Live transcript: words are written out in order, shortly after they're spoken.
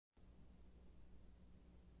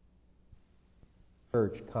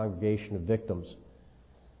church, congregation of victims.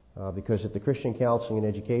 Because at the Christian Counseling and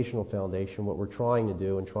Educational Foundation, what we're trying to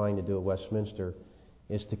do at Westminster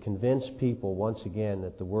is to convince people once again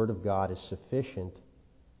that the Word of God is sufficient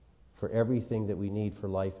for everything that we need for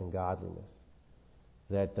life and godliness.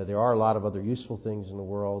 That there are a lot of other useful things in the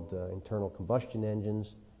world, internal combustion engines,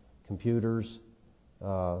 computers,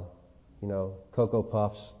 Cocoa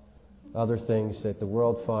Puffs, other things that the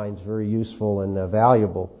world finds very useful and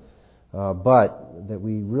valuable, but that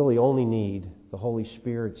we really only need the Holy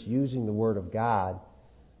Spirit's using the Word of God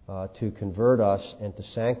to convert us and to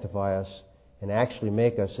sanctify us and actually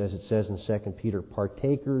make us, as it says in 2 Peter,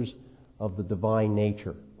 partakers of the divine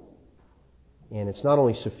nature. And it's not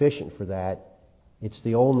only sufficient for that, it's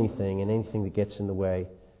the only thing, and anything that gets in the way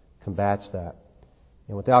combats that.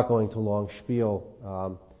 And without going to a long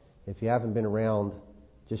spiel, if you haven't been around,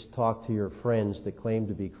 just talk to your friends that claim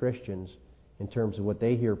to be Christians in terms of what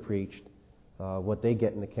they hear preached, what they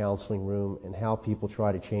get in the counseling room, and how people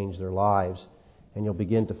try to change their lives. And you'll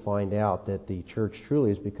begin to find out that the church truly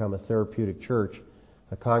has become a therapeutic church,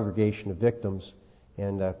 a congregation of victims,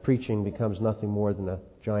 and preaching becomes nothing more than a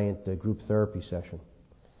giant group therapy session.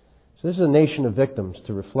 So this is a nation of victims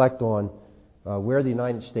to reflect on where the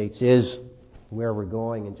United States is, where we're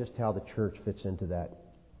going, and just how the church fits into that.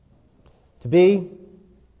 To be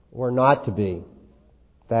or not to be,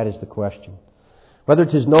 that is the question. Whether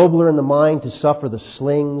 'tis nobler in the mind to suffer the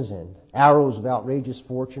slings and arrows of outrageous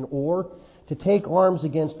fortune, or to take arms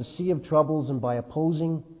against a sea of troubles and by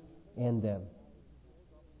opposing end them.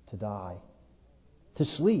 To die. To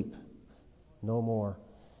sleep no more.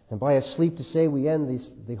 And by a sleep to say we end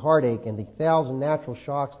the heartache and the 1,000 natural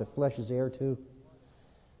shocks that flesh is heir to.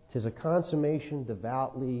 'Tis a consummation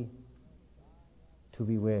devoutly to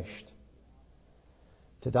be wished.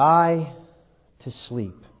 To die, to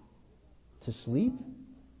sleep. To sleep?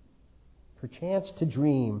 Perchance to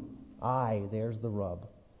dream. Aye, there's the rub.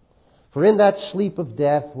 For in that sleep of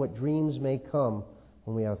death, what dreams may come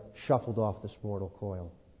when we have shuffled off this mortal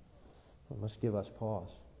coil. It must give us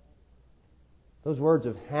pause. Those words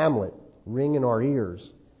of Hamlet ring in our ears.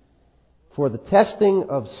 For the testing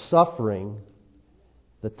of suffering,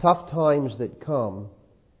 the tough times that come,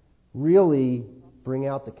 really bring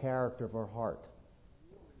out the character of our heart.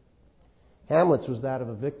 Hamlet's was that of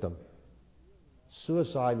a victim.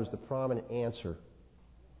 Suicide was the prominent answer.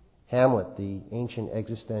 Hamlet, the ancient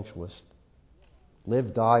existentialist.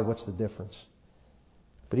 Live, die, what's the difference?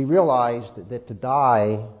 But he realized that to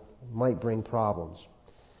die might bring problems.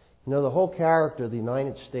 You know, the whole character of the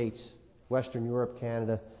United States, Western Europe,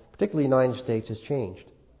 Canada, particularly the United States, has changed.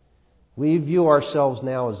 We view ourselves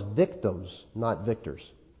now as victims, not victors.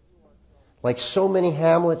 Like so many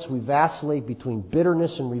Hamlets, we vacillate between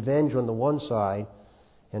bitterness and revenge on the one side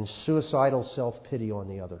and suicidal self-pity on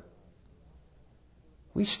the other.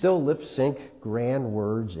 We still lip-sync grand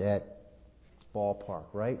words at ballpark,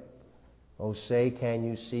 right? Oh, say, can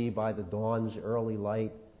you see by the dawn's early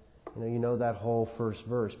light? You know that whole first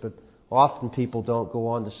verse, but often people don't go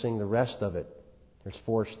on to sing the rest of it. There's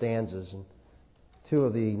 4 stanzas, and 2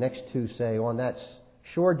 of the next 2 say, on that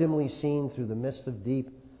shore dimly seen through the mist of deep,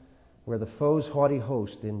 where the foe's haughty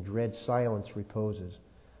host in dread silence reposes.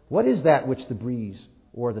 What is that which the breeze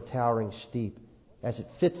o'er the towering steep, as it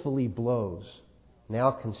fitfully blows,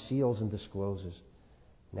 now conceals and discloses?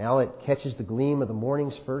 Now it catches the gleam of the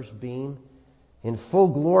morning's first beam, in full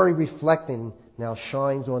glory reflecting, now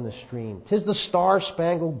shines on the stream. 'Tis the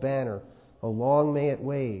star-spangled banner, oh long may it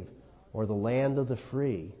wave, o'er the land of the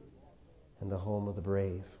free and the home of the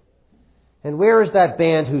brave. And where is that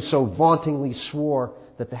band who so vauntingly swore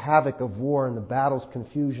that the havoc of war and the battle's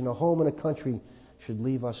confusion, a home and a country, should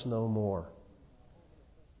leave us no more?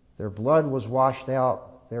 Their blood was washed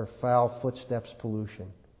out, their foul footsteps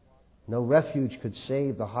pollution. No refuge could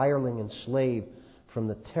save the hireling and slave from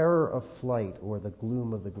the terror of flight or the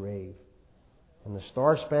gloom of the grave. And the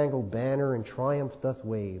star-spangled banner in triumph doth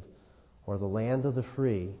wave o'er the land of the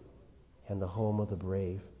free and the home of the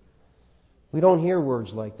brave. We don't hear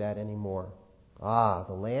words like that anymore. The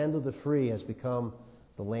land of the free has become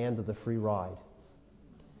the land of the free ride.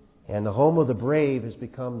 And the home of the brave has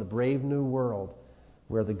become the brave new world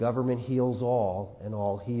where the government heals all and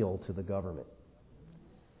all heal to the government.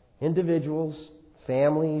 Individuals,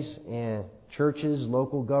 families, and churches,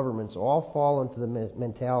 local governments all fall into the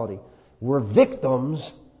mentality, we're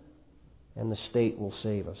victims and the state will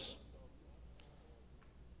save us.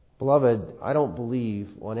 Beloved, I don't believe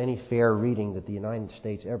on any fair reading that the United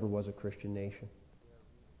States ever was a Christian nation.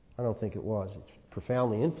 I don't think it was. It's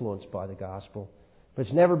profoundly influenced by the gospel, but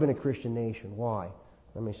it's never been a Christian nation. Why?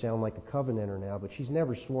 I may sound like a Covenanter now, but she's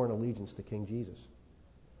never sworn allegiance to King Jesus.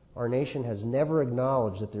 Our nation has never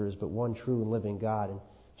acknowledged that there is but one true and living God and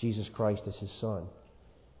Jesus Christ as His Son.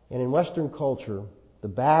 And in Western culture, the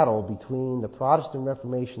battle between the Protestant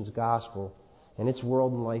Reformation's gospel and its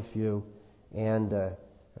world and life view and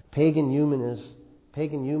pagan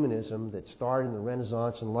humanism that started in the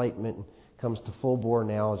Renaissance Enlightenment and comes to full bore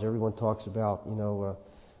now as everyone talks about,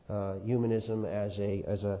 humanism as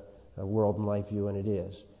a world and life view, and it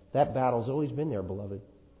is. That battle's always been there, beloved.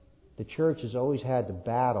 The church has always had to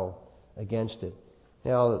battle against it.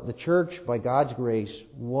 Now, the church, by God's grace,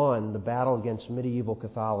 won the battle against medieval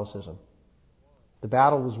Catholicism. The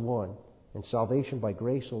battle was won, and salvation by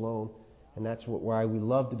grace alone, and that's why we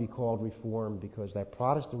love to be called Reformed, because that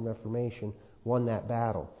Protestant Reformation won that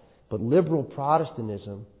battle. But liberal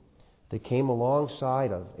Protestantism that came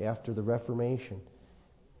alongside of after the Reformation,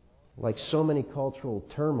 like so many cultural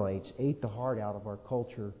termites, ate the heart out of our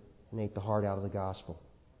culture and ate the heart out of the gospel.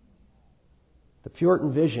 The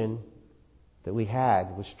Puritan vision that we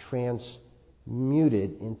had was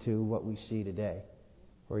transmuted into what we see today,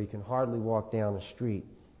 where you can hardly walk down the street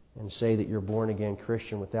and say that you're a born-again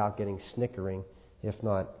Christian without getting snickering, if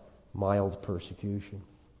not mild persecution.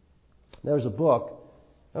 There's a book,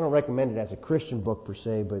 I don't recommend it as a Christian book per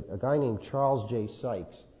se, but a guy named Charles J.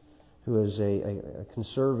 Sykes, who is a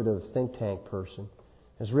conservative think tank person,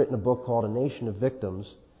 has written a book called A Nation of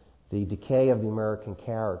Victims, The Decay of the American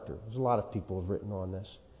Character. There's a lot of people who have written on this.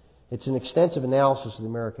 It's an extensive analysis of the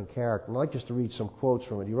American character. And I'd like just to read some quotes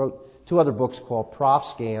from it. He wrote 2 other books called Prof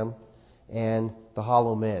Scam and The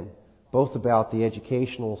Hollow Men, both about the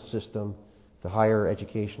educational system, the higher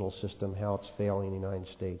educational system, how it's failing in the United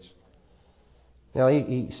States. Now,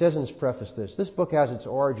 he says in his preface this book has its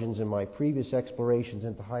origins in my previous explorations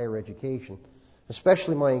into higher education,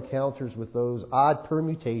 especially my encounters with those odd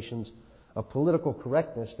permutations of political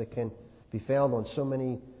correctness that can be found on so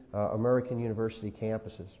many American university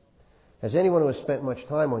campuses. As anyone who has spent much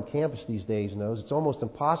time on campus these days knows, it's almost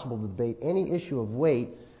impossible to debate any issue of weight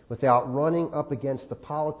without running up against the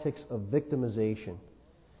politics of victimization.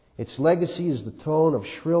 Its legacy is the tone of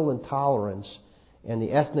shrill intolerance and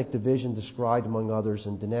the ethnic division described, among others,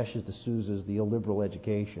 in Dinesh D'Souza's The Illiberal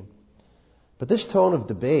Education. But this tone of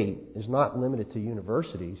debate is not limited to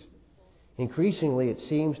universities. Increasingly, it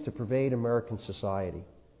seems to pervade American society.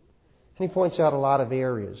 And he points out a lot of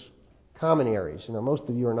areas, common areas. Most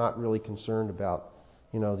of you are not really concerned about,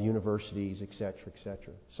 the universities, etc.,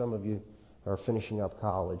 etc. Some of you are finishing up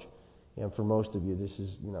college, and for most of you, this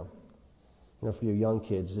is, for your young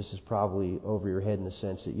kids, this is probably over your head in the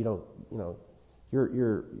sense that you don't,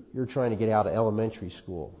 you're trying to get out of elementary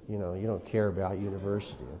school. You don't care about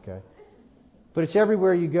university, okay? But it's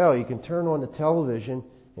everywhere you go. You can turn on the television,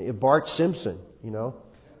 Bart Simpson,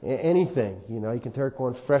 anything. You can turn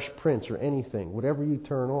on Fresh Prince or anything, whatever you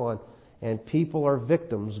turn on, and people are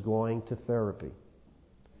victims going to therapy.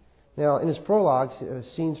 Now, in his prologue,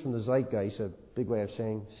 Scenes from the Zeitgeist, a big way of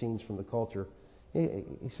saying scenes from the culture, he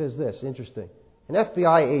says this, interesting. An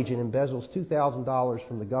FBI agent embezzles $2,000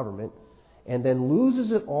 from the government and then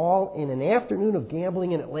loses it all in an afternoon of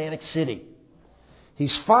gambling in Atlantic City.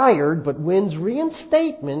 He's fired but wins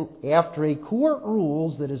reinstatement after a court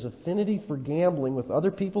rules that his affinity for gambling with other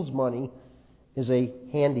people's money is a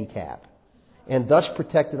handicap and thus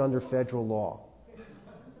protected under federal law.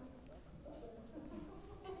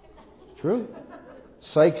 It's true.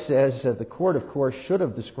 Sykes says that the court, of course, should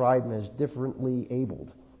have described him as differently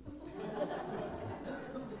abled.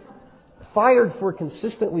 Fired for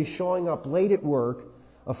consistently showing up late at work,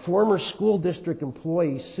 a former school district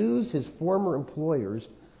employee sues his former employers,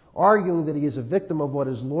 arguing that he is a victim of what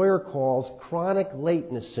his lawyer calls chronic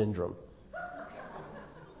lateness syndrome.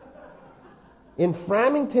 In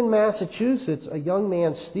Framingham, Massachusetts, a young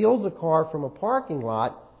man steals a car from a parking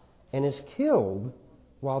lot and is killed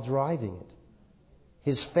while driving it.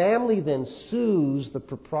 His family then sues the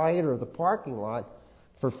proprietor of the parking lot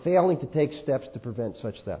for failing to take steps to prevent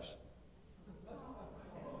such thefts.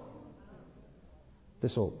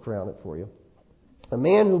 This will crown it for you. A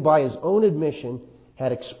man who, by his own admission,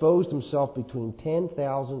 had exposed himself between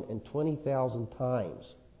 10,000 and 20,000 times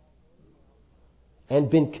and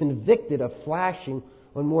been convicted of flashing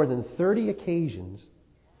on more than 30 occasions,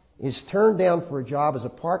 is turned down for a job as a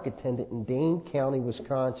park attendant in Dane County,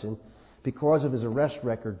 Wisconsin, because of his arrest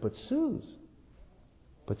record, but sues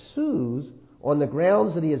on the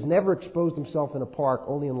grounds that he has never exposed himself in a park,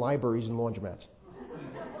 only in libraries and laundromats.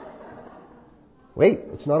 Wait,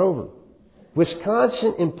 it's not over.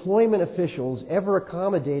 Wisconsin employment officials, ever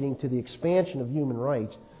accommodating to the expansion of human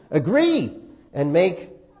rights, agree and make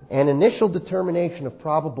an initial determination of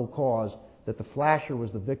probable cause that the flasher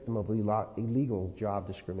was the victim of illegal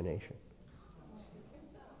job discrimination.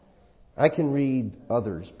 I can read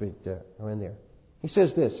others, but I'm in there. He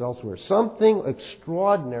says this elsewhere. Something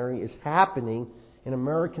extraordinary is happening in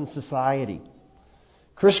American society.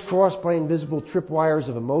 Crisscrossed by invisible tripwires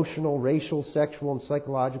of emotional, racial, sexual, and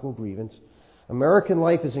psychological grievance, American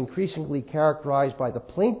life is increasingly characterized by the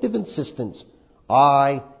plaintive insistence,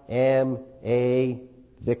 I am a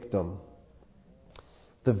victim.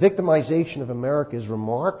 The victimization of America is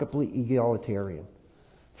remarkably egalitarian.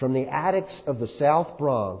 From the addicts of the South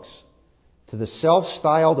Bronx to the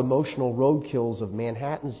self-styled emotional roadkills of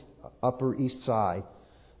Manhattan's Upper East Side,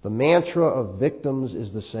 the mantra of victims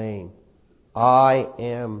is the same. I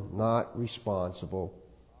am not responsible.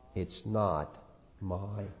 It's not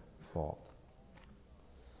my fault.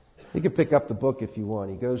 You can pick up the book if you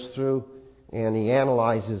want. He goes through and he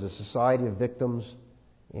analyzes a society of victims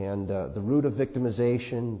and the root of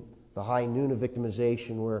victimization, the high noon of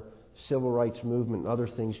victimization where civil rights movement and other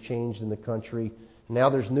things changed in the country. Now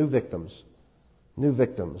there's new victims. New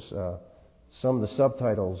victims. Some of the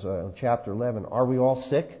subtitles, Chapter 11, Are We All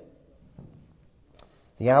Sick?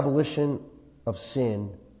 The abolition of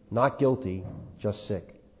sin, not guilty, just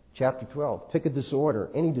sick. Chapter 12, Pick a disorder,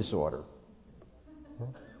 any disorder.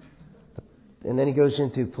 And then he goes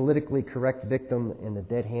into politically correct victim and the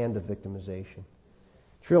dead hand of victimization.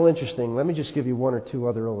 It's real interesting. Let me just give you one or two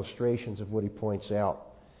other illustrations of what he points out.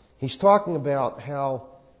 He's talking about how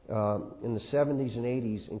in the 70s and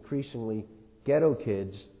 80s, increasingly, ghetto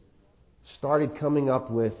kids started coming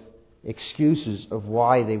up with excuses of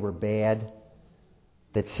why they were bad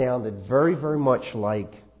that sounded very, very much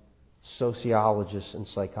like sociologists and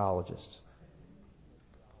psychologists.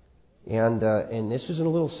 And this is in a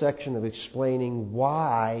little section of explaining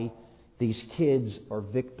why these kids are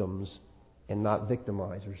victims and not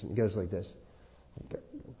victimizers. And it goes like this.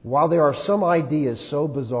 While there are some ideas so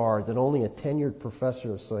bizarre that only a tenured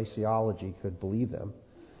professor of sociology could believe them,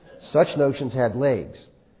 such notions had legs.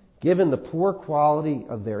 Given the poor quality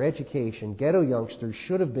of their education, ghetto youngsters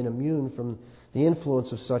should have been immune from the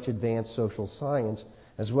influence of such advanced social science,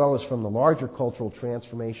 as well as from the larger cultural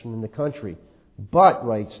transformation in the country. But,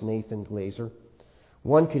 writes Nathan Glazer,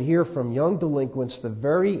 one could hear from young delinquents the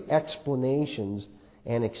very explanations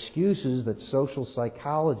and excuses that social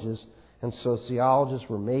psychologists and sociologists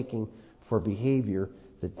were making for behavior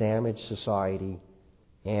that damaged society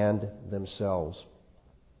and themselves.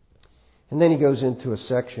 And then he goes into a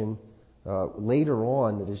section later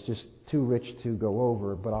on that is just too rich to go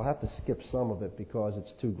over, but I'll have to skip some of it because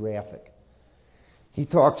it's too graphic. He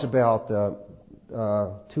talks about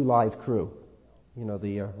Two Live Crew,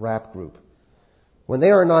 the rap group. When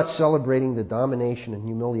they are not celebrating the domination and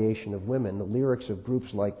humiliation of women, the lyrics of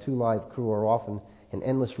groups like Two Live Crew are often an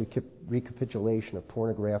endless recapitulation of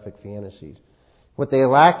pornographic fantasies. What they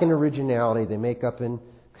lack in originality, they make up in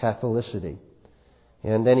Catholicity.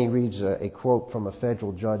 And then he reads a quote from a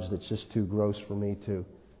federal judge that's just too gross for me to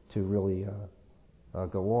really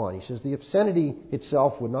go on. He says, the obscenity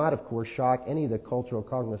itself would not, of course, shock any of the cultural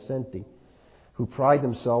cognoscenti who pride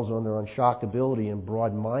themselves on their unshockability and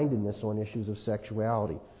broad-mindedness on issues of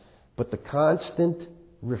sexuality. But the constant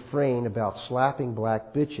refrain about slapping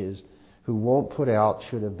black bitches who won't put out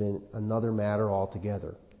should have been another matter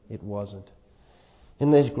altogether. It wasn't. In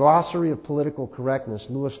this glossary of political correctness,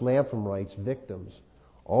 Louis Lapham writes, victims,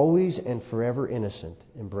 always and forever innocent,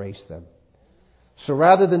 embrace them. So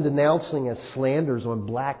rather than denouncing as slanders on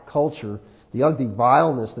black culture the ugly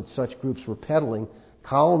vileness that such groups were peddling,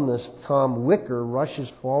 columnist Tom Wicker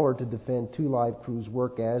rushes forward to defend Two Live Crew's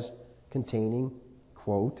work as containing,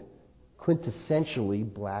 quote,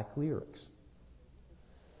 quintessentially black lyrics.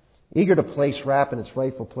 Eager to place rap in its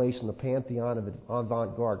rightful place in the pantheon of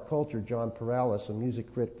avant-garde culture, John Perales, a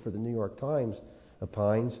music critic for the New York Times,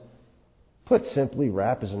 opines, put simply,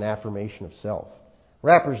 rap is an affirmation of self.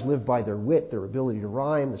 Rappers live by their wit, their ability to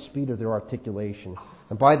rhyme, the speed of their articulation,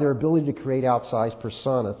 and by their ability to create outsized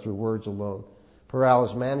persona through words alone.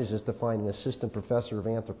 Perales manages to find an assistant professor of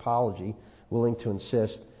anthropology willing to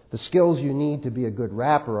insist the skills you need to be a good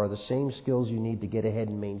rapper are the same skills you need to get ahead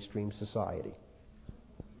in mainstream society.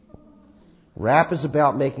 Rap is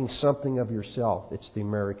about making something of yourself. It's the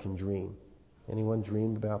American dream. Anyone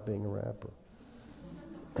dreamed about being a rapper?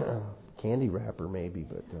 Candy rapper, maybe,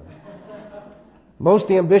 but...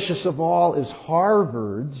 Most ambitious of all is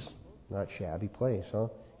Harvard's, not shabby place, huh?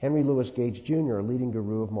 Henry Louis Gates Jr., a leading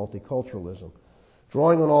guru of multiculturalism.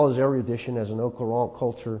 Drawing on all his erudition as an au courant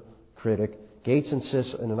culture critic, Gates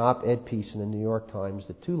insists in an op-ed piece in the New York Times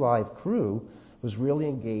that Two Live Crew was really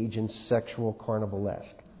engaged in sexual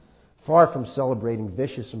carnivalesque. Far from celebrating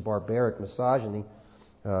vicious and barbaric misogyny,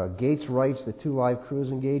 Gates writes that Two Live Crew is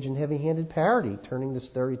engaged in heavy-handed parody, turning the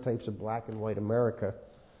stereotypes of black and white America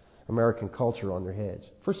American culture on their heads.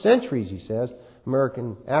 For centuries, he says,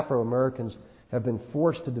 Afro-Americans have been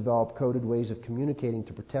forced to develop coded ways of communicating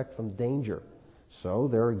to protect from danger. So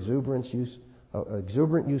their exuberant use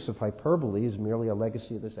of hyperbole is merely a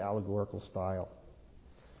legacy of this allegorical style.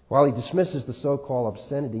 While he dismisses the so-called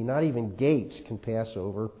obscenity, not even Gates can pass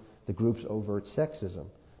over the group's overt sexism.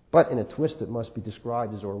 But in a twist that must be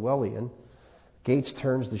described as Orwellian, Gates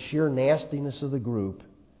turns the sheer nastiness of the group's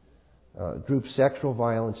sexual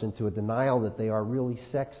violence into a denial that they are really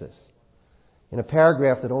sexist. In a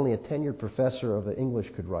paragraph that only a tenured professor of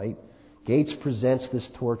English could write, Gates presents this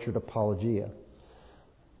tortured apologia.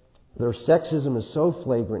 Their sexism is so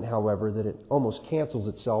flagrant, however, that it almost cancels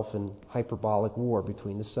itself in hyperbolic war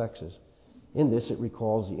between the sexes. In this, it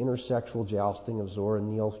recalls the intersexual jousting of Zora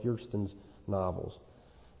Neale Hurston's novels.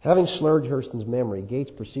 Having slurred Hurston's memory,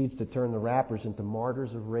 Gates proceeds to turn the rappers into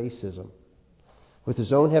martyrs of racism. With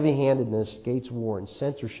his own heavy-handedness, Gates warns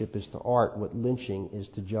censorship is to art what lynching is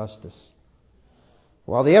to justice.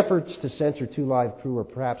 While the efforts to censor Two Live Crew are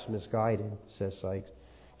perhaps misguided, says Sykes,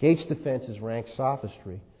 Gates' defense is rank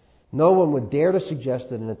sophistry. No one would dare to suggest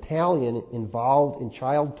that an Italian involved in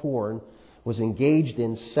child porn was engaged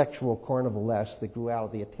in sexual carnivalesque that grew out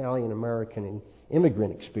of the Italian-American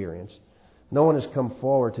immigrant experience. No one has come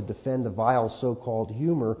forward to defend the vile so-called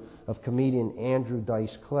humor of comedian Andrew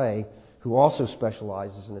Dice Clay, who also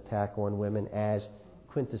specializes in attack on women as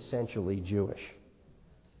quintessentially Jewish.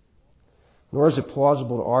 Nor is it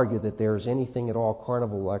plausible to argue that there is anything at all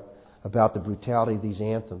carnival-like about the brutality of these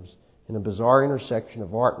anthems. In a bizarre intersection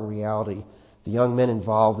of art and reality, the young men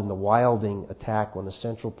involved in the wilding attack on the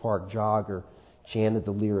Central Park jogger chanted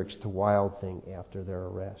the lyrics to Wild Thing after their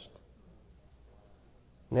arrest.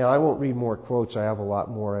 Now, I won't read more quotes. I have a lot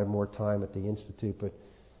more. I have more time at the Institute. But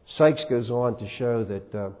Sykes goes on to show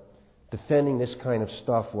that defending this kind of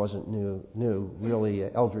stuff wasn't new. Really,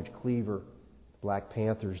 Eldridge Cleaver, Black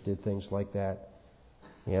Panthers, did things like that.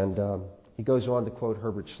 And he goes on to quote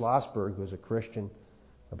Herbert Schlossberg, who was a Christian,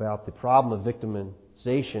 about the problem of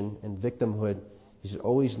victimization and victimhood is it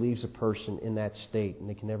always leaves a person in that state and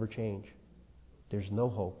they can never change. There's no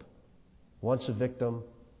hope. Once a victim,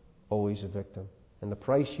 always a victim. And the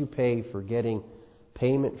price you pay for getting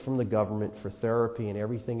payment from the government for therapy and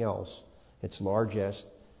everything else, its largest,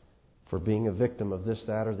 for being a victim of this,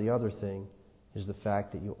 that, or the other thing, is the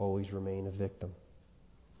fact that you always remain a victim.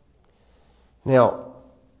 Now,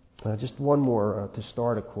 just one more to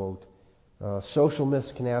start a quote. Social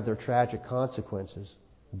myths can have their tragic consequences.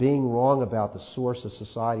 Being wrong about the source of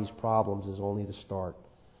society's problems is only the start.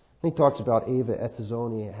 And he talks about Ava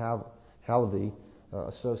Etizzoni Halaby,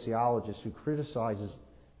 a sociologist who criticizes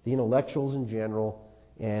the intellectuals in general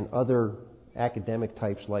and other academic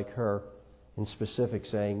types like her in specific,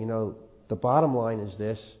 saying, the bottom line is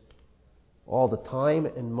this: all the time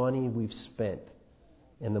and money we've spent,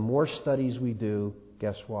 and the more studies we do,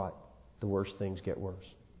 guess what? The worse things get worse.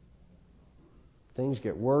 Things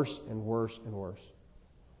get worse and worse and worse.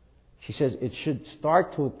 She says it should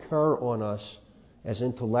start to occur on us as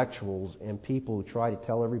intellectuals and people who try to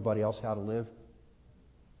tell everybody else how to live.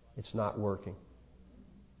 It's not working.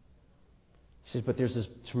 She says, but there's this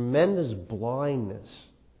tremendous blindness.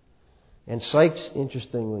 And Sykes,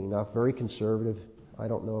 interestingly enough, very conservative. I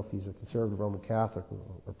don't know if he's a conservative Roman Catholic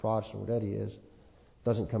or Protestant, whatever he is.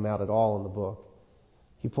 Doesn't come out at all in the book.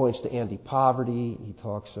 He points to anti-poverty. He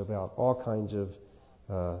talks about all kinds of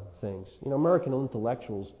things. American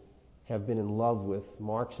intellectuals have been in love with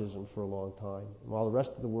Marxism for a long time. While the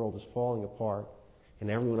rest of the world is falling apart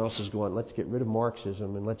and everyone else is going, let's get rid of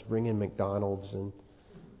Marxism and let's bring in McDonald's and,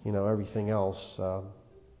 everything else,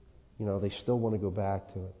 they still want to go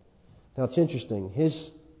back to it. Now, it's interesting.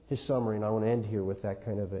 His summary, and I want to end here with that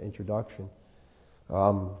kind of an introduction.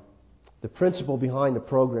 The principle behind the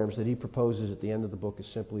programs that he proposes at the end of the book is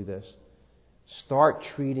simply this: start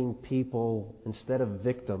treating people, instead of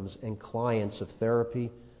victims and clients of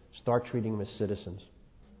therapy, start treating them as citizens.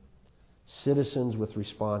 Citizens with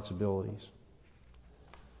responsibilities.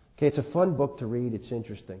 Okay, it's a fun book to read. It's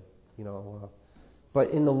interesting,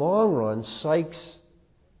 but in the long run, Sykes,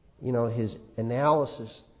 his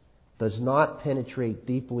analysis does not penetrate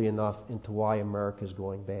deeply enough into why America is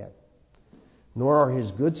going bad. Nor are his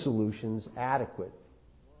good solutions adequate.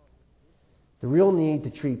 The real need to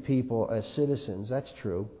treat people as citizens, that's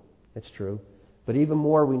true. It's true. But even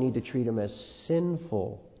more, we need to treat them as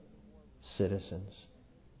sinful citizens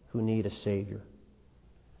who need a Savior.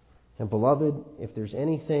 And beloved, if there's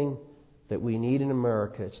anything that we need in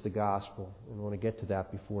America, it's the gospel. And I want to get to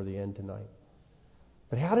that before the end tonight.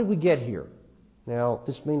 But how did we get here? Now,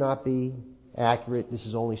 this may not be accurate. This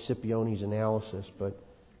is only Scipione's analysis, but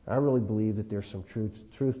I really believe that there's some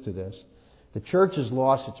truth to this. The church has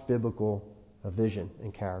lost its biblical vision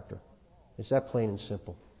and character. It's that plain and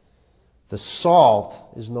simple. The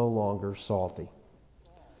salt is no longer salty.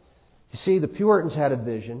 You see, the Puritans had a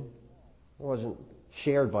vision. It wasn't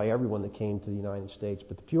shared by everyone that came to the United States,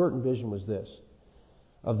 but the Puritan vision was this: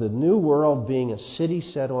 of the new world being a city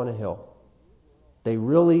set on a hill. They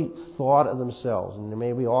really thought of themselves, and there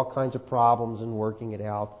may be all kinds of problems in working it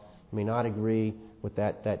out. You may not agree with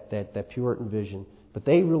that Puritan vision, but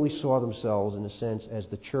they really saw themselves, in a sense, as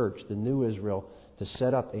the church, the new Israel, to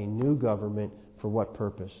set up a new government for what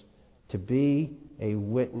purpose? To be a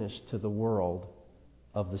witness to the world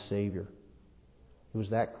of the Savior. It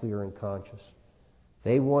was that clear and conscious.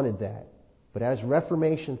 They wanted that. But as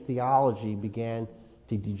Reformation theology began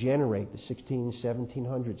to degenerate, the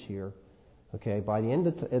 1700s here, okay, by the end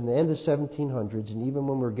of the 1700s, and even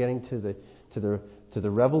when we're getting to the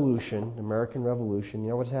Revolution, the American Revolution, you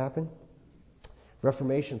know what's happened?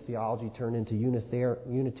 Reformation theology turned into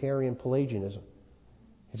Unitarian Pelagianism.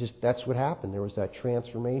 That's what happened. There was that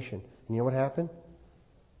transformation. And you know what happened?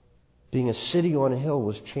 Being a city on a hill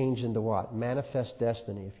was changed into what? Manifest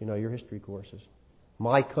destiny, if you know your history courses.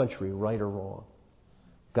 My country, right or wrong.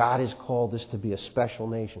 God has called this to be a special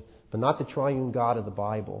nation, but not the triune God of the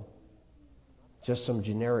Bible. Just some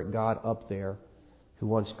generic God up there who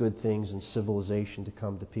wants good things and civilization to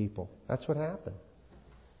come to people. That's what happened.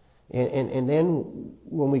 And then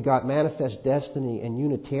when we got manifest destiny and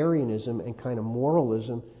Unitarianism and kind of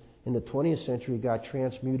moralism in the 20th century, got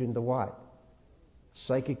transmuted into what?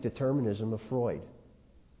 Psychic determinism of Freud.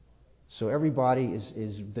 So everybody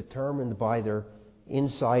is determined by their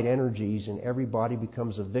inside energies, and everybody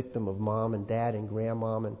becomes a victim of mom and dad and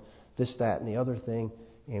grandmom and this, that, and the other thing.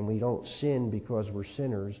 And we don't sin because we're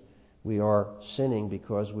sinners. We are sinning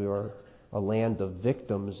because we are a land of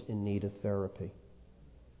victims in need of therapy.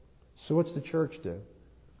 So what's the church do?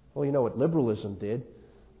 Well, you know what liberalism did.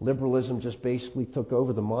 Liberalism just basically took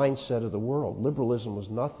over the mindset of the world. Liberalism was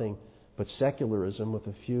nothing but secularism with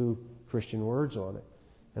a few Christian words on it.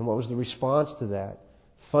 And what was the response to that?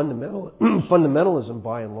 Fundamentalism,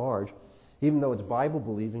 by and large, even though it's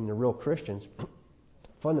Bible-believing, they're real Christians,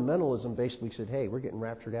 fundamentalism basically said, hey, we're getting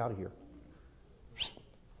raptured out of here.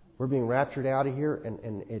 We're being raptured out of here,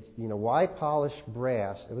 and it's, you know, why polish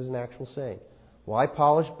brass? It was an actual saying. Why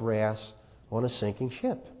polish brass on a sinking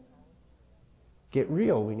ship? Get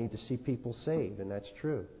real. We need to see people saved, and that's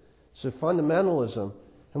true. So fundamentalism,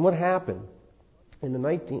 and what happened? In the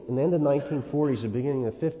end of the 1940s, the beginning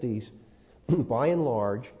of the 50s, by and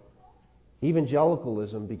large,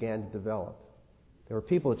 evangelicalism began to develop. There were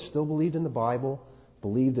people that still believed in the Bible,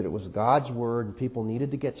 believed that it was God's Word, and people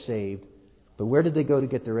needed to get saved. But where did they go to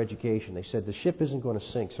get their education? They said the ship isn't going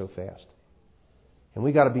to sink so fast. And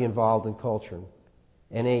we got to be involved in culture.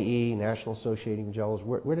 NAE, National Association of Evangelicals,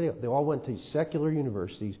 where did they all went to secular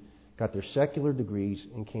universities, got their secular degrees,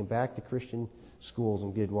 and came back to Christian schools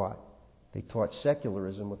and did what? They taught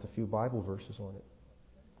secularism with a few Bible verses on it.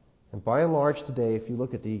 And by and large today, if you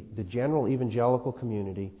look at the general evangelical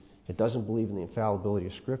community, it doesn't believe in the infallibility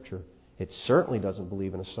of Scripture. It certainly doesn't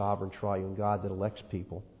believe in a sovereign triune God that elects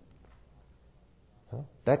people.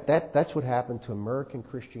 That's what happened to American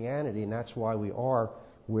Christianity, and that's why we are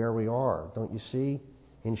where we are. Don't you see?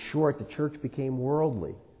 In short, the church became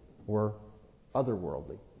worldly or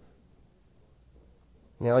otherworldly.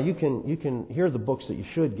 Now, you can hear the books that you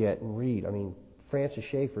should get and read. I mean, Francis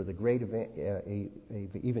Schaeffer, The Great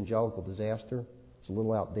Evangelical Disaster. It's a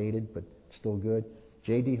little outdated, but still good.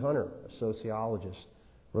 J.D. Hunter, a sociologist,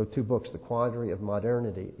 wrote 2 books, The Quandary of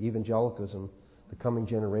Modernity, Evangelicalism, The Coming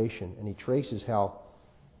Generation. And he traces how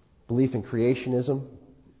belief in creationism,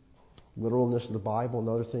 literalness of the Bible, and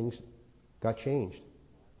other things got changed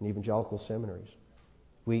in evangelical seminaries,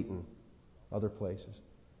 Wheaton, other places.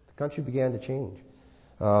 The country began to change.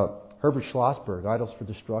 Herbert Schlossberg, Idols for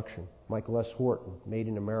Destruction. Michael S. Horton, Made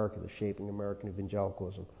in America, The Shaping American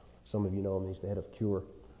Evangelicalism. Some of you know him, he's the head of Cure.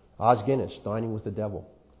 Oz Guinness, Dining with the Devil.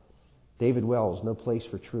 David Wells, No Place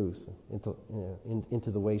for Truth,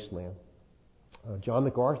 Into the Wasteland. John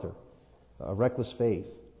MacArthur, Reckless Faith,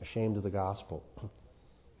 Ashamed of the Gospel.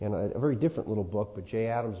 And a very different little book, but Jay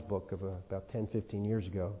Adams' book of about 10, 15 years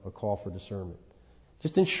ago, A Call for Discernment.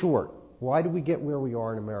 Just in short, why do we get where we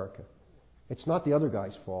are in America? It's not the other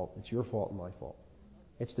guy's fault. It's your fault and my fault.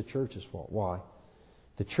 It's the church's fault. Why?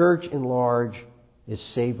 The church, in large, is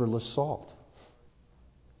savorless salt.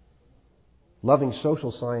 Loving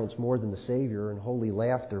social science more than the Savior and holy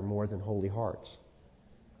laughter more than holy hearts.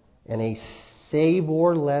 And a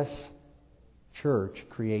savorless church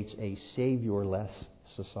creates a saviorless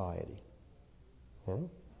society. Okay?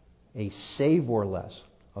 A savorless.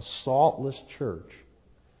 A saltless church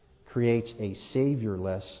creates a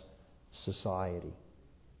Savior-less society.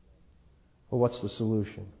 Well, what's the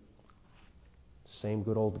solution? Same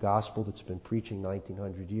good old gospel that's been preaching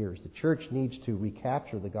 1900 years. The church needs to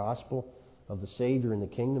recapture the gospel of the Savior and the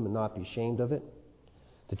kingdom and not be ashamed of it.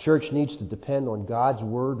 The church needs to depend on God's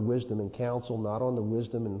word, wisdom, and counsel, not on the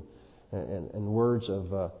wisdom and words of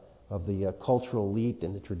the cultural elite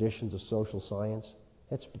and the traditions of social science.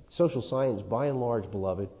 Social science, by and large,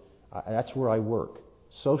 beloved, that's where I work.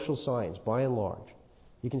 Social science, by and large.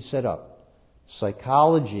 You can set up.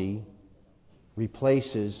 Psychology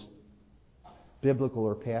replaces biblical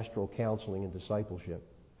or pastoral counseling and discipleship.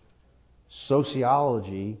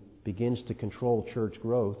 Sociology begins to control church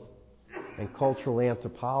growth, and cultural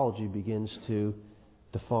anthropology begins to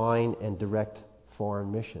define and direct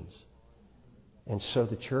foreign missions. And so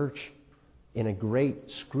the church, in a great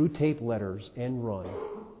screw tape letters end run,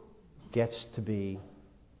 gets to be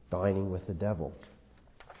dining with the devil.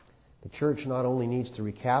 The church not only needs to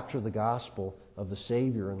recapture the gospel of the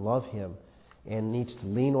Savior and love Him, and needs to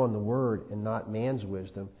lean on the Word and not man's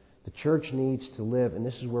wisdom, the church needs to live, and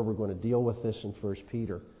this is where we're going to deal with this in 1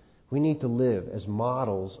 Peter. We need to live as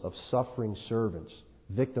models of suffering servants,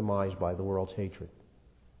 victimized by the world's hatred.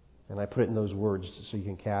 And I put it in those words so you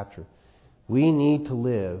can capture. We need to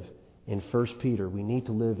live in 1 Peter. We need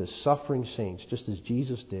to live as suffering saints, just as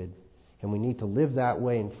Jesus did. And we need to live that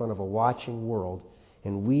way in front of a watching world.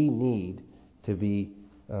 And we need to be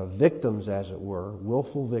victims, as it were,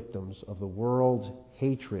 willful victims of the world's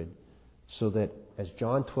hatred, so that, as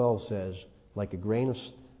John 12 says, like a grain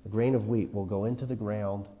of wheat will go into the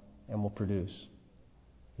ground and will produce.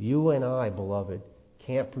 You and I, beloved,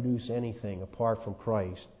 can't produce anything apart from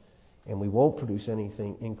Christ, and we won't produce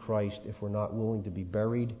anything in Christ if we're not willing to be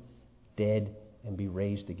buried, dead, and be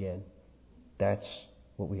raised again. That's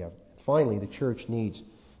what we have. Finally, the church needs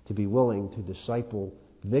to be willing to disciple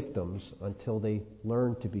victims until they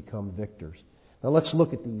learn to become victors. Now let's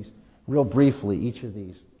look at these real briefly, each of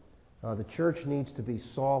these. The church needs to be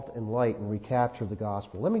salt and light and recapture the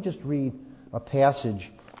gospel. Let me just read a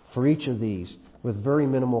passage for each of these with very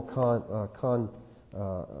minimal comment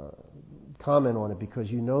on it,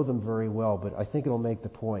 because you know them very well, but I think it'll make the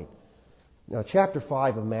point. Now, chapter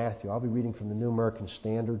 5 of Matthew, I'll be reading from the New American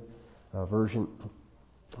Standard Version,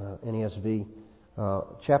 NASV.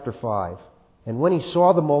 Chapter 5. And when he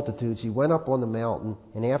saw the multitudes, he went up on the mountain,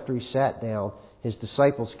 and after he sat down, his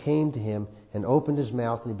disciples came to him and opened his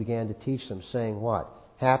mouth, and he began to teach them, saying, what?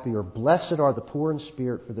 Happy or blessed are the poor in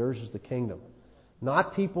spirit, for theirs is the kingdom.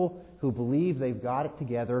 Not people who believe they've got it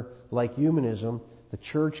together like humanism. The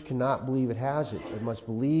church cannot believe it has it. It must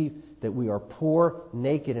believe that we are poor,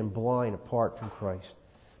 naked, and blind apart from Christ.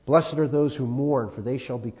 Blessed are those who mourn, for they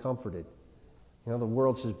shall be comforted. You know, the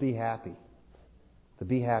world says, be happy. The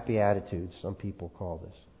be happy attitude, some people call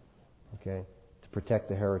this. Okay? To protect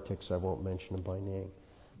the heretics, I won't mention them by name.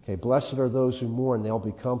 Okay, blessed are those who mourn, they'll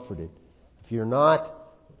be comforted. If you're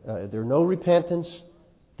not, there's no repentance,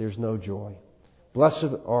 there's no joy. Blessed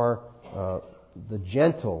are the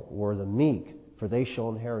gentle or the meek, for they shall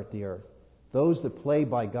inherit the earth. Those that play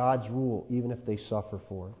by God's rule, even if they suffer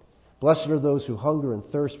for it. Blessed are those who hunger and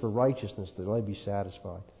thirst for righteousness, that they be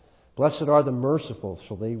satisfied. Blessed are the merciful,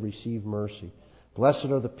 shall they receive mercy. Blessed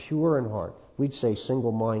are the pure in heart. We'd say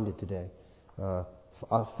single-minded today,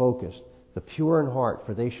 focused. The pure in heart,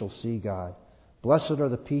 for they shall see God. Blessed are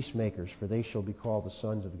the peacemakers, for they shall be called the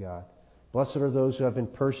sons of God. Blessed are those who have been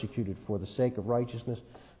persecuted for the sake of righteousness,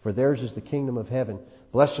 for theirs is the kingdom of heaven.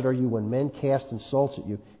 Blessed are you when men cast insults at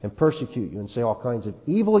you and persecute you and say all kinds of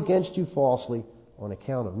evil against you falsely on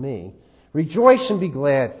account of me. Rejoice and be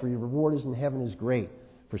glad, for your reward is in heaven is great.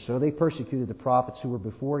 For so they persecuted the prophets who were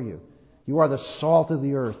before you. You are the salt of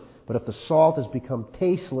the earth, but if the salt has become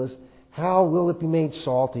tasteless, how will it be made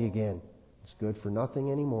salty again? It's good for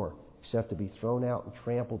nothing anymore, except to be thrown out and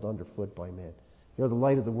trampled underfoot by men. You are the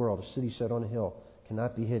light of the world. A city set on a hill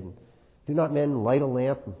cannot be hidden. Do not men light a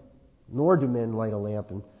lamp, nor do men light a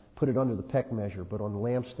lamp and put it under the peck measure, but on the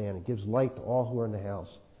lampstand. It gives light to all who are in the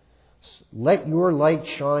house. Let your light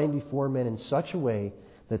shine before men in such a way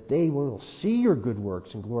that they will see your good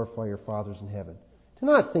works and glorify your fathers in heaven. Do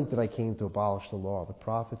not think that I came to abolish the law of the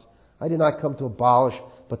prophets. I did not come to abolish,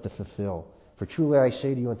 but to fulfill. For truly I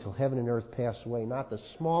say to you, until heaven and earth pass away, not the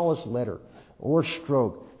smallest letter or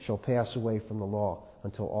stroke shall pass away from the law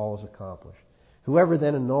until all is accomplished. Whoever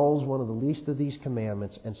then annuls one of the least of these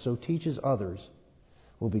commandments and so teaches others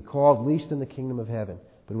will be called least in the kingdom of heaven.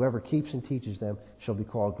 But whoever keeps and teaches them shall be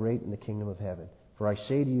called great in the kingdom of heaven. For I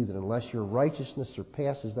say to you that unless your righteousness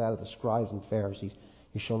surpasses that of the scribes and Pharisees,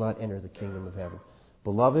 you shall not enter the kingdom of heaven.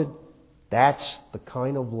 Beloved, That's the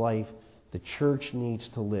kind of life the church needs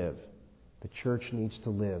to live. The church needs to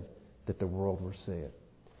live that the world will see it.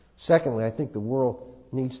 Secondly, I think the world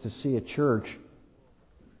needs to see a church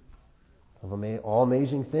of all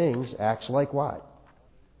amazing things acts like what?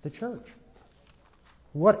 The church.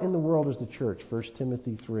 What in the world is the church? 1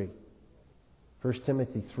 Timothy 3. 1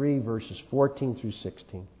 Timothy 3, verses 14 through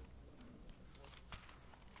 16.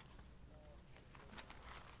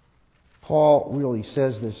 Paul really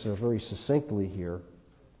says this very succinctly here.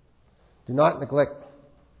 Do not neglect...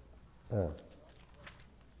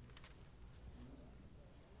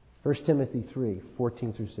 1 Timothy 3,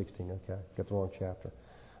 14 through 16. Okay, got the wrong chapter.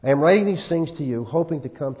 I am writing these things to you, hoping to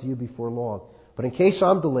come to you before long. But in case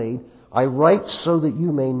I'm delayed, I write so that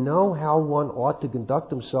you may know how one ought to conduct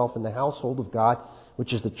himself in the household of God,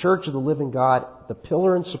 which is the church of the living God, the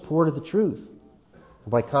pillar and support of the truth.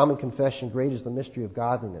 And by common confession, great is the mystery of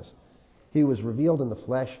godliness. He who was revealed in the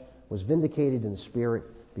flesh, was vindicated in the spirit,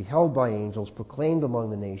 beheld by angels, proclaimed among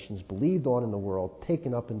the nations, believed on in the world,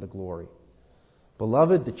 taken up into glory.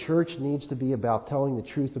 Beloved, the church needs to be about telling the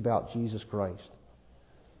truth about Jesus Christ.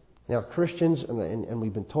 Now, Christians, and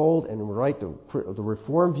we've been told, and we're right, the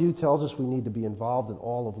Reformed view tells us we need to be involved in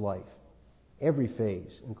all of life, every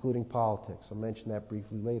phase, including politics. I'll mention that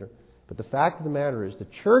briefly later. But the fact of the matter is, the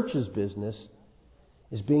church's business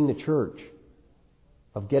is being the church,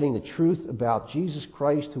 of getting the truth about Jesus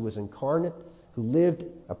Christ, who was incarnate, who lived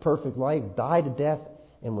a perfect life, died a death,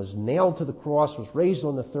 and was nailed to the cross, was raised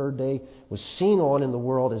on the third day, was seen on in the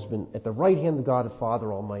world, has been at the right hand of God the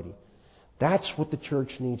Father Almighty. That's what the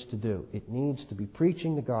church needs to do. It needs to be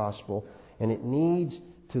preaching the gospel, and it needs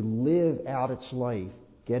to live out its life,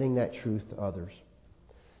 getting that truth to others.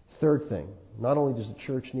 Third thing, not only does the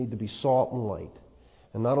church need to be salt and light,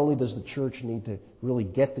 and not only does the church need to really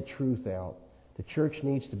get the truth out, the church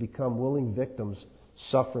needs to become willing victims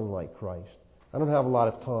suffering like Christ. I don't have a lot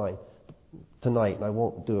of time tonight, and I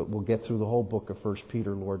won't do it. We'll get through the whole book of 1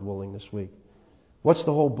 Peter, Lord willing, this week. What's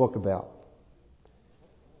the whole book about?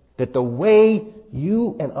 That the way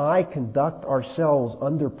you and I conduct ourselves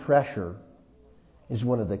under pressure is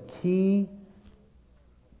one of the key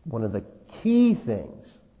things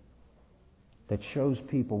that shows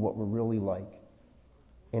people what we're really like.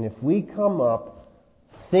 And if we come up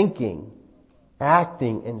thinking,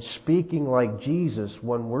 acting, and speaking like Jesus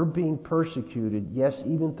when we're being persecuted, yes,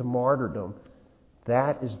 even to martyrdom,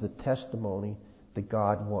 that is the testimony that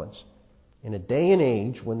God wants. In a day and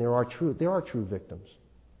age when there are true victims.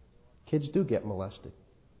 Kids do get molested.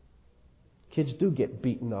 Kids do get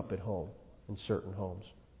beaten up at home, in certain homes.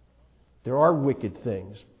 There are wicked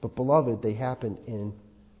things, but beloved, they happened in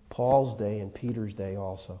Paul's day and Peter's day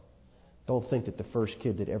also. Don't think that the first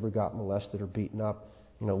kid that ever got molested or beaten up,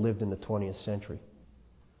 lived in the 20th century.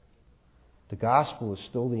 The gospel is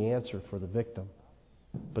still the answer for the victim.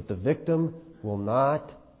 But the victim will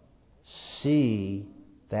not see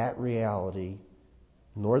that reality,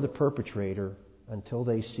 nor the perpetrator, until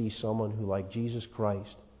they see someone who, like Jesus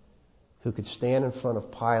Christ, who could stand in front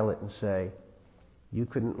of Pilate and say, "You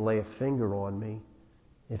couldn't lay a finger on me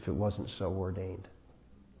if it wasn't so ordained.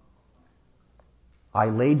 I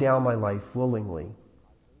laid down my life willingly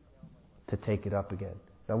to take it up again."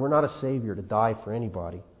 Now, we're not a Savior to die for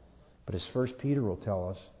anybody, but as 1 Peter will tell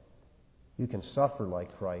us, you can suffer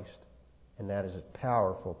like Christ, and that is a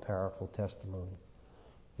powerful, powerful testimony.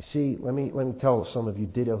 You see, let me tell some of you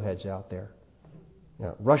ditto heads out there.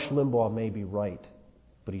 Now, Rush Limbaugh may be right,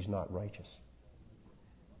 but he's not righteous.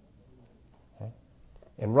 Okay?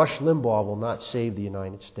 And Rush Limbaugh will not save the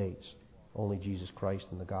United States. Only Jesus Christ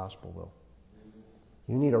and the gospel will.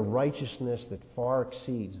 You need a righteousness that far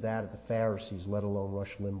exceeds that of the Pharisees, let alone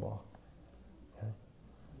Rush Limbaugh. Okay?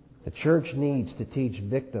 The church needs to teach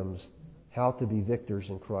victims how to be victors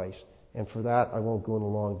in Christ. And for that, I won't go into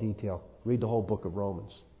long detail. Read the whole book of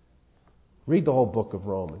Romans. Read the whole book of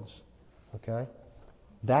Romans. Okay?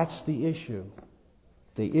 That's the issue.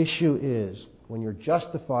 The issue is when you're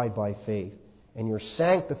justified by faith and you're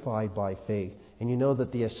sanctified by faith and you know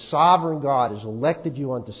that the sovereign God has elected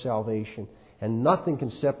you unto salvation and nothing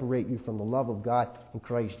can separate you from the love of God in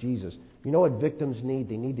Christ Jesus. You know what victims need?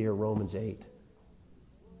 They need to hear Romans 8.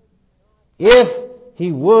 If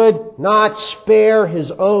He would not spare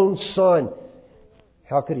His own Son,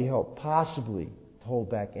 how could He help possibly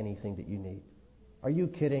hold back anything that you need? Are you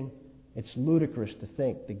kidding? It's ludicrous to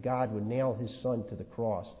think that God would nail His Son to the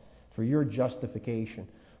cross for your justification,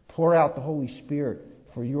 pour out the Holy Spirit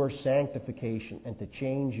for your sanctification and to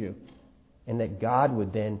change you, and that God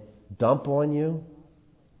would then dump on you?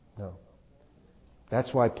 No.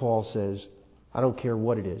 That's why Paul says, I don't care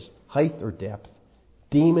what it is, height or depth,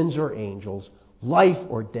 demons or angels, life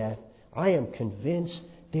or death, I am convinced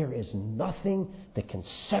there is nothing that can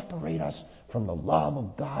separate us from the love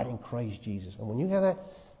of God in Christ Jesus. And when you have that,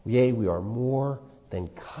 yea, we are more than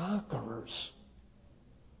conquerors.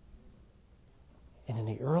 And in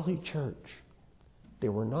the early church,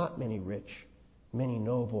 there were not many rich, many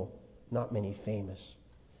noble, not many famous.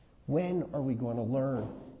 When are we going to learn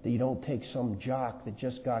that you don't take some jock that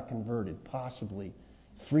just got converted, possibly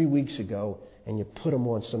 3 weeks ago, and you put him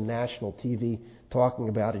on some national TV talking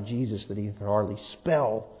about a Jesus that he can hardly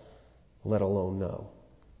spell, let alone know?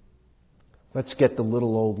 Let's get the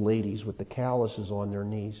little old ladies with the calluses on their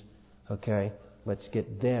knees, okay? Let's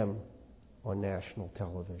get them on national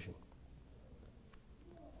television.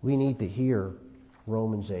 We need to hear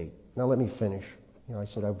Romans 8. Now let me finish. I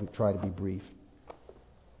said I would try to be brief.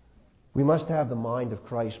 We must have the mind of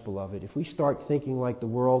Christ, beloved. If we start thinking like the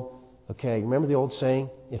world, okay, remember the old saying?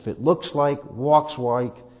 If it looks like, walks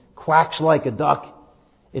like, quacks like a duck,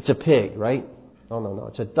 it's a pig, right? No,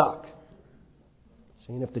 it's a duck.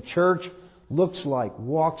 See, and if the church looks like,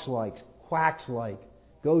 walks like, quacks like,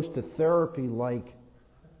 goes to therapy like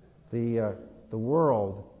the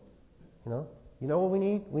world, you know what we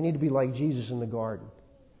need? We need to be like Jesus in the garden.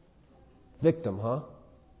 Victim, huh?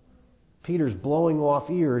 Peter's blowing off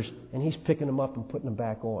ears, and he's picking them up and putting them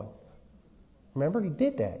back on. Remember, he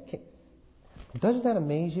did that. Doesn't that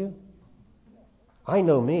amaze you? I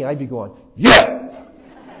know me. I'd be going, yeah!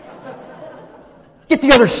 Get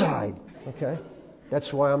the other side. Okay?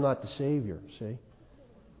 That's why I'm not the Savior, see?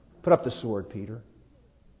 Put up the sword, Peter.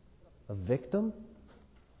 A victim?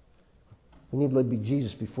 We need to be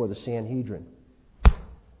Jesus before the Sanhedrin.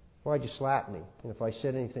 Why'd you slap me? And if I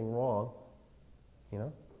said anything wrong,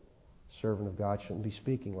 servant of God shouldn't be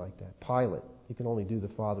speaking like that. Pilate, you can only do the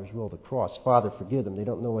Father's will. The cross, Father, forgive them. They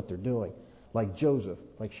don't know what they're doing. Like Joseph,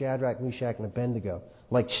 like Shadrach, Meshach, and Abednego.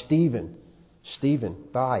 Like Stephen. Stephen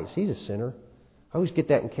dies. He's a sinner. I always get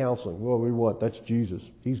that in counseling. Well, that's Jesus.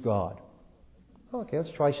 He's God. Okay,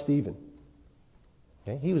 let's try Stephen.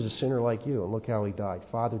 Okay, he was a sinner like you, and look how he died.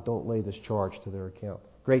 Father, don't lay this charge to their account.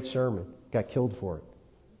 Great sermon. Got killed for it.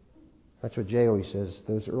 That's what Jay always says.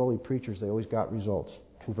 Those early preachers, they always got results.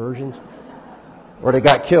 Conversions, or they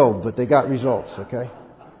got killed, but they got results, okay?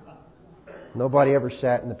 Nobody ever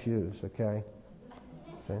sat in the pews, okay?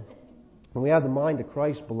 When we have the mind of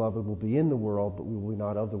Christ, beloved, we'll be in the world, but we will be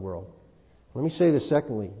not of the world. Let me say this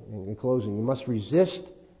secondly, in closing. You must resist,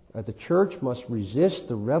 the church must resist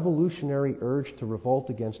the revolutionary urge to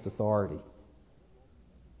revolt against authority.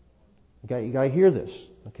 You got to hear this,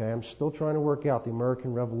 okay? I'm still trying to work out the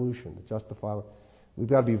American Revolution to justify it. We've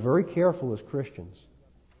got to be very careful as Christians,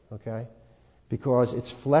 okay? Because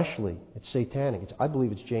it's fleshly, it's satanic. I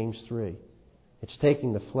believe it's James 3. It's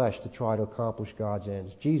taking the flesh to try to accomplish God's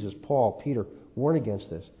ends. Jesus, Paul, Peter warn against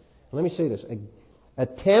this. And let me say this.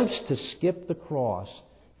 Attempts to skip the cross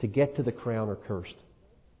to get to the crown are cursed.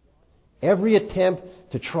 Every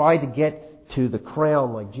attempt to try to get to the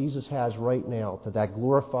crown like Jesus has right now, to that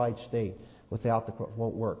glorified state, without the cross,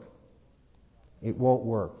 won't work. It won't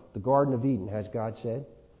work. The Garden of Eden, has God said.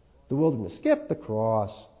 The wilderness, skip the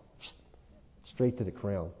cross. Straight to the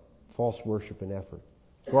crown. False worship and effort.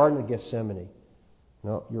 Garden of Gethsemane.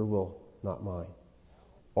 No, your will, not mine.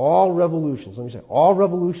 All revolutions, let me say, all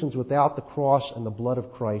revolutions without the cross and the blood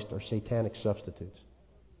of Christ are satanic substitutes.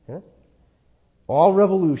 Yeah? All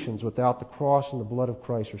revolutions without the cross and the blood of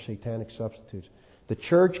Christ are satanic substitutes. The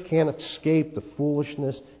church can't escape the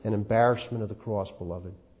foolishness and embarrassment of the cross,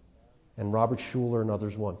 beloved. And Robert Schuller and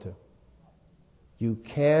others want to. You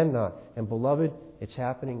cannot. And beloved, it's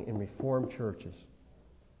happening in Reformed churches.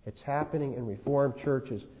 It's happening in Reformed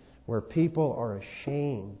churches where people are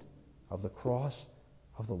ashamed of the cross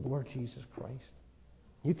of the Lord Jesus Christ.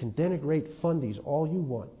 You can denigrate fundies all you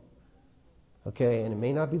want. Okay, and it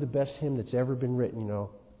may not be the best hymn that's ever been written,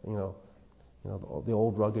 the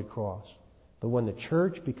old rugged cross. But when the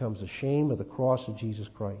church becomes ashamed of the cross of Jesus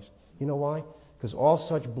Christ, you know why? Because all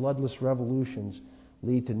such bloodless revolutions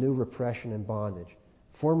lead to new repression and bondage.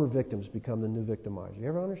 Former victims become the new victimizers. You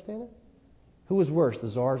ever understand it? Who was worse,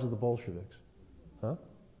 the czars or the Bolsheviks? Huh?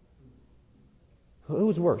 Who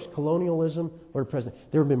was worse, colonialism or the president?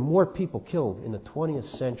 There have been more people killed in the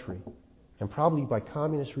 20th century, and probably by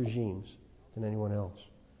communist regimes, than anyone else.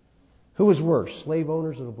 Who was worse, slave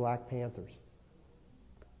owners or the Black Panthers?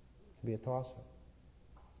 It could be a toss-up.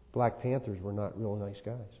 Black Panthers were not real nice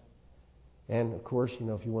guys. And, of course,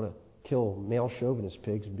 if you want to kill male chauvinist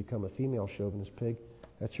pigs and become a female chauvinist pig,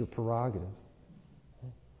 that's your prerogative.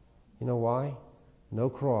 You know why? No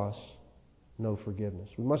cross, no forgiveness.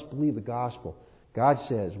 We must believe the gospel. God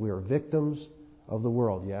says we are victims of the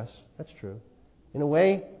world. Yes, that's true. In a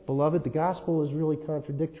way, beloved, the gospel is really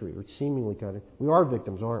contradictory, or seemingly contradictory. We are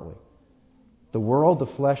victims, aren't we? The world, the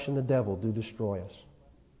flesh, and the devil do destroy us.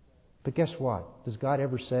 But guess what? Does God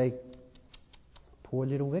ever say, poor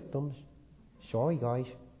little victims, sorry guys,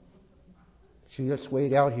 so you got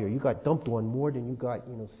swayed out here. You got dumped on more than you got,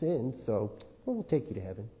 sinned, so we'll take you to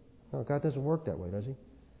heaven. No, God doesn't work that way, does He?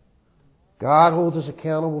 God holds us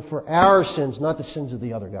accountable for our sins, not the sins of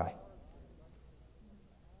the other guy.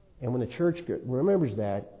 And when the church remembers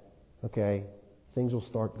that, okay, things will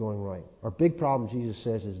start going right. Our big problem, Jesus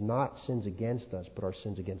says, is not sins against us, but our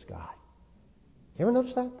sins against God. You ever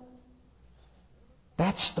notice that?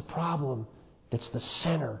 That's the problem that's the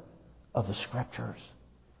center of the Scriptures.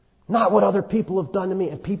 Not what other people have done to me,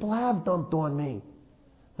 and people have dumped on me.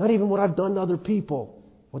 Not even what I've done to other people.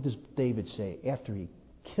 What does David say? After he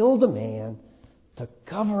killed a man to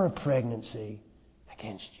cover a pregnancy,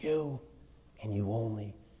 against you and you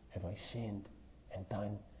only have I sinned and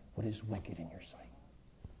done what is wicked in your sight.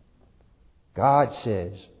 God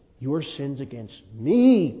says, your sins against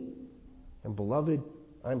me. And beloved,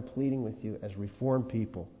 I'm pleading with you as Reformed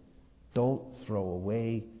people, don't throw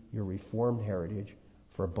away your Reformed heritage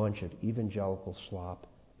for a bunch of evangelical slop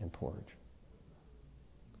and porridge.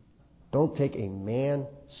 Don't take a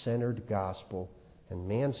man-centered gospel and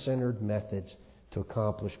man-centered methods to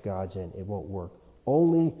accomplish God's end. It won't work.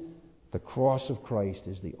 Only the cross of Christ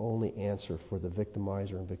is the only answer for the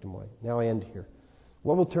victimizer and victimized. Now I end here.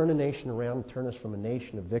 What will turn a nation around and turn us from a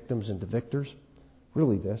nation of victims into victors?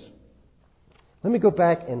 Really this. Let me go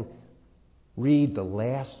back and read the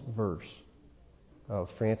last verse of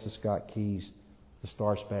Francis Scott Key's The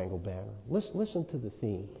Star-Spangled Banner. Listen to the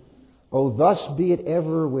theme. Oh, thus be it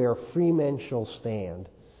ever where free men shall stand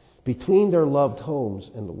between their loved homes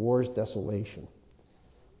and the war's desolation.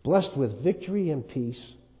 Blessed with victory and peace,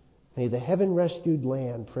 may the heaven-rescued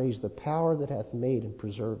land praise the power that hath made and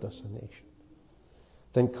preserved us a nation.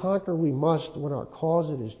 Then conquer we must when our cause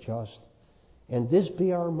it is just, and this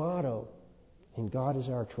be our motto, in God is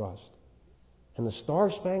our trust. And the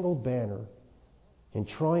star-spangled banner in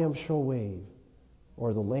triumph shall wave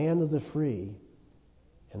o'er the land of the free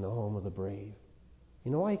and the home of the brave.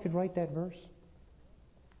 You know why he could write that verse?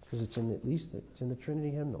 Because it's in the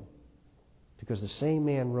Trinity hymnal. Because the same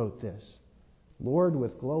man wrote this: Lord,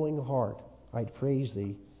 with glowing heart I'd praise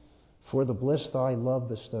Thee for the bliss Thy love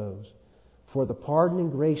bestows, for the pardon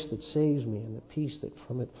and grace that saves me and the peace that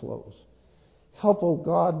from it flows. Help, O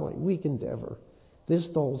God, my weak endeavor, this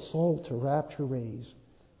dull soul to rapture raise.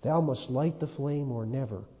 Thou must light the flame, or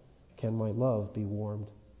never can my love be warmed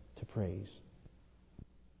to praise.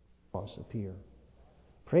 Cross appear.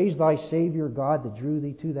 Praise Thy Savior God that drew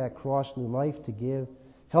Thee to that cross new life to give,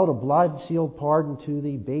 held a blood-sealed pardon to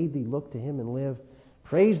Thee, bade Thee look to Him and live.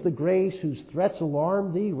 Praise the grace whose threats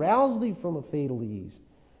alarmed Thee, roused Thee from a fatal ease.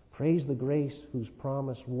 Praise the grace whose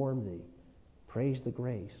promise warmed Thee. Praise the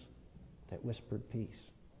grace that whispered peace.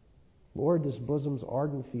 Lord, this bosom's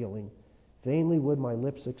ardent feeling vainly would my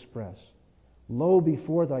lips express. Low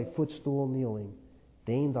before Thy footstool kneeling,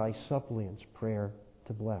 deign Thy suppliant's prayer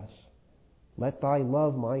to bless. Let Thy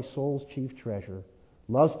love my soul's chief treasure,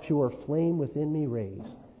 love's pure flame within me raise,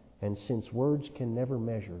 and since words can never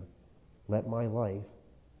measure, let my life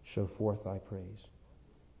show forth Thy praise.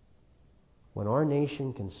 When our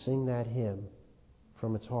nation can sing that hymn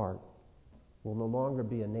from its heart, we'll no longer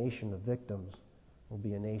be a nation of victims, we'll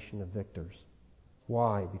be a nation of victors.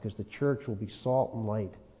 Why? Because the church will be salt and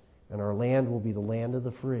light, and our land will be the land of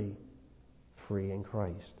the free, free in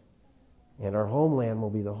Christ. And our homeland will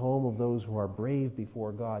be the home of those who are brave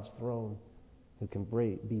before God's throne, who can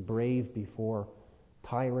be brave before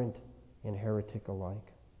tyrant and heretic alike.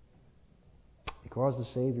 Because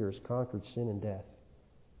the Savior has conquered sin and death,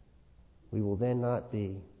 we will then not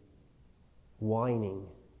be whining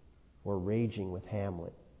or raging with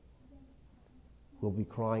Hamlet. We'll be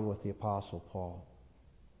crying with the Apostle Paul.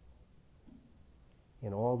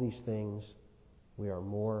 In all these things, we are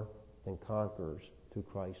more than conquerors through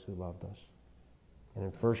Christ who loved us. And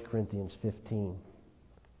in 1 Corinthians 15,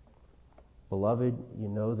 beloved, you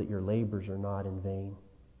know that your labors are not in vain,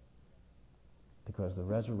 because the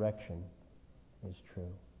resurrection is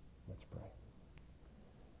true. Let's pray.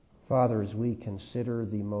 Father, as we consider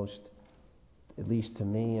the most, at least to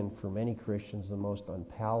me and for many Christians, the most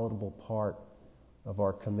unpalatable part of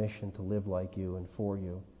our commission to live like You and for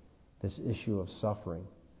You, this issue of suffering,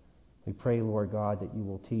 we pray, Lord God, that You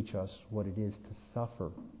will teach us what it is to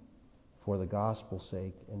suffer for the gospel's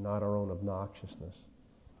sake and not our own obnoxiousness,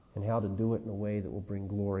 and how to do it in a way that will bring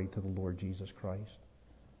glory to the Lord Jesus Christ.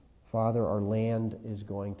 Father, our land is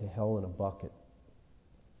going to hell in a bucket,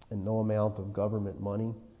 and no amount of government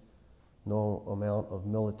money No amount of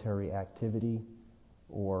military activity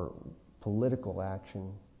or political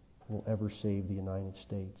action will ever save the United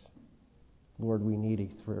States. Lord, we need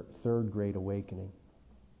a third great awakening.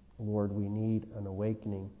 Lord, we need an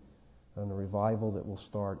awakening and a revival that will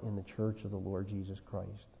start in the church of the Lord Jesus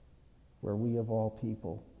Christ, where we of all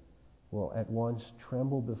people will at once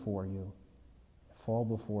tremble before you, fall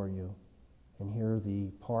before you, and hear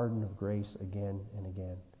the pardon of grace again and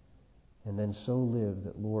again. And then so live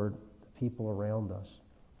that, Lord, the people around us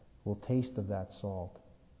will taste of that salt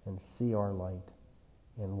and see our light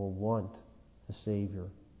and will want the Savior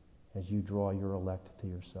as you draw your elect to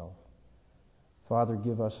yourself. Father,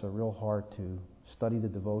 give us a real heart to study the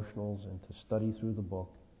devotionals and to study through the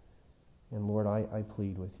book. And Lord, I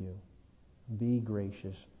plead with you, be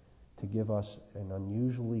gracious to give us an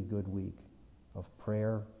unusually good week of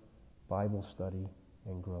prayer, Bible study,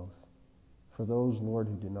 and growth. For those, Lord,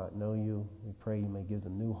 who do not know you, we pray you may give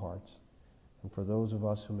them new hearts. And for those of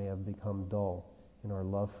us who may have become dull in our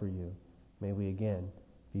love for you, may we again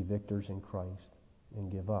be victors in Christ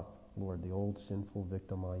and give up, Lord, the old sinful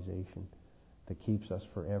victimization that keeps us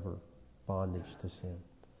forever bondage to sin.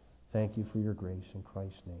 Thank you for your grace in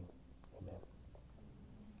Christ's name. Amen.